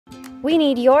We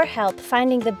need your help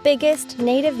finding the biggest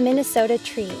native Minnesota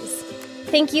trees.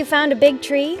 Think you found a big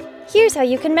tree? Here's how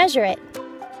you can measure it.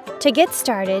 To get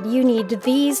started, you need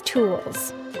these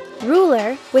tools: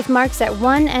 ruler with marks at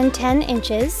 1 and 10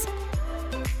 inches,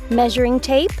 measuring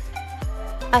tape,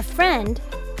 a friend.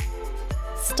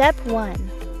 Step 1.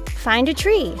 Find a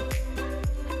tree.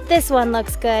 This one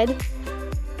looks good.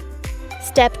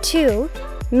 Step 2.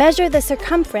 Measure the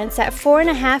circumference at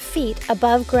 4.5 feet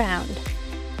above ground.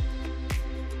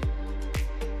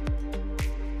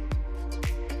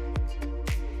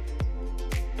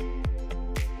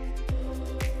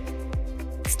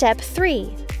 Step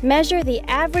 3. Measure the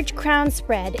average crown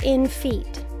spread in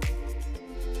feet.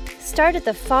 Start at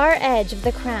the far edge of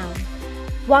the crown.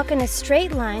 Walk in a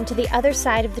straight line to the other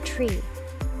side of the tree.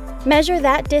 Measure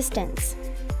that distance.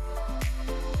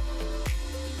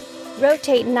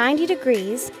 Rotate 90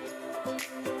 degrees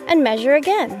and measure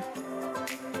again.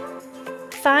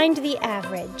 Find the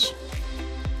average.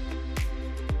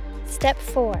 Step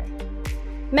 4.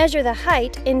 Measure the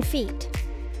height in feet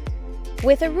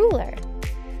with a ruler.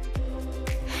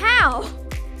 How?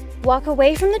 Walk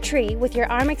away from the tree with your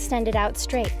arm extended out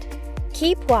straight.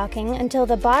 Keep walking until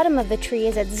the bottom of the tree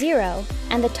is at 0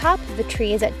 and the top of the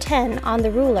tree is at 10 on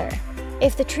the ruler.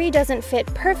 If the tree doesn't fit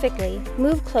perfectly,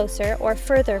 move closer or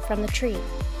further from the tree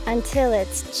until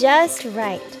it's just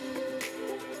right.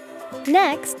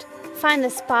 Next, find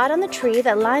the spot on the tree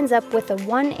that lines up with the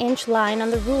 1-inch line on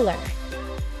the ruler.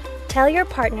 Tell your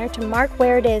partner to mark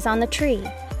where it is on the tree.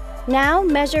 Now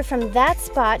measure from that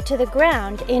spot to the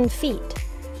ground in feet.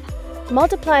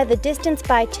 Multiply the distance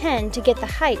by 10 to get the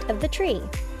height of the tree.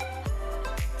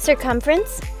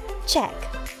 Circumference? Check.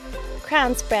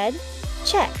 Crown spread?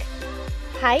 Check.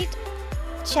 Height?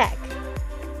 Check.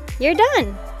 You're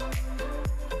done!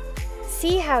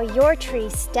 See how your tree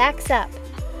stacks up.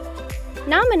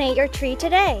 Nominate your tree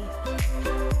today.